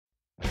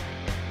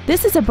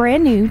This is a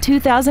brand new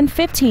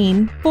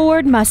 2015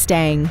 Ford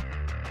Mustang.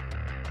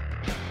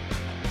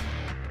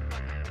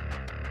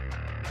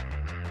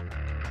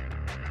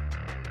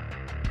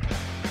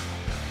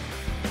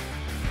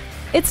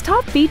 Its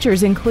top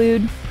features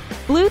include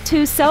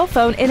Bluetooth cell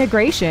phone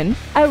integration,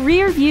 a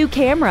rear view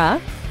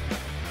camera,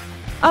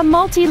 a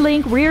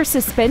multi-link rear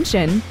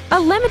suspension, a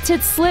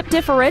limited slip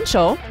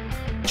differential,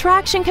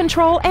 traction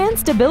control and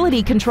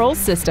stability control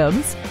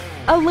systems,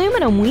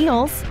 aluminum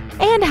wheels,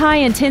 and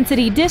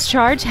high-intensity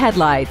discharge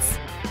headlights.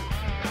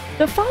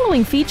 The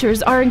following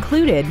features are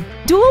included: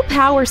 dual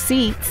power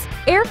seats,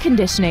 air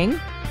conditioning,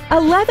 a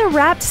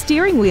leather-wrapped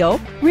steering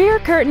wheel, rear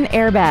curtain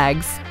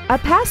airbags, a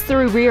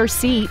pass-through rear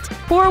seat,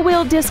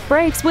 four-wheel disc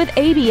brakes with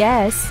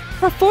ABS,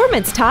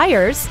 performance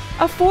tires,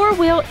 a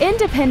four-wheel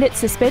independent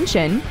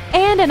suspension,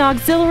 and an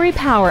auxiliary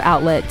power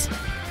outlet.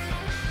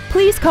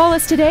 Please call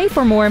us today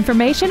for more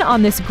information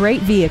on this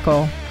great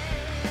vehicle.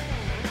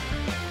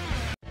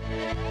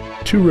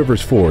 Two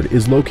Rivers Ford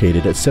is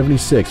located at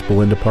 76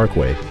 Belinda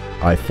Parkway,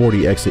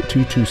 I-40 exit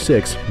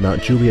 226,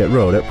 Mount Juliet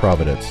Road at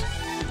Providence.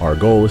 Our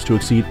goal is to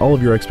exceed all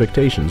of your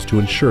expectations to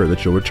ensure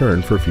that you'll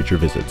return for future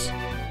visits.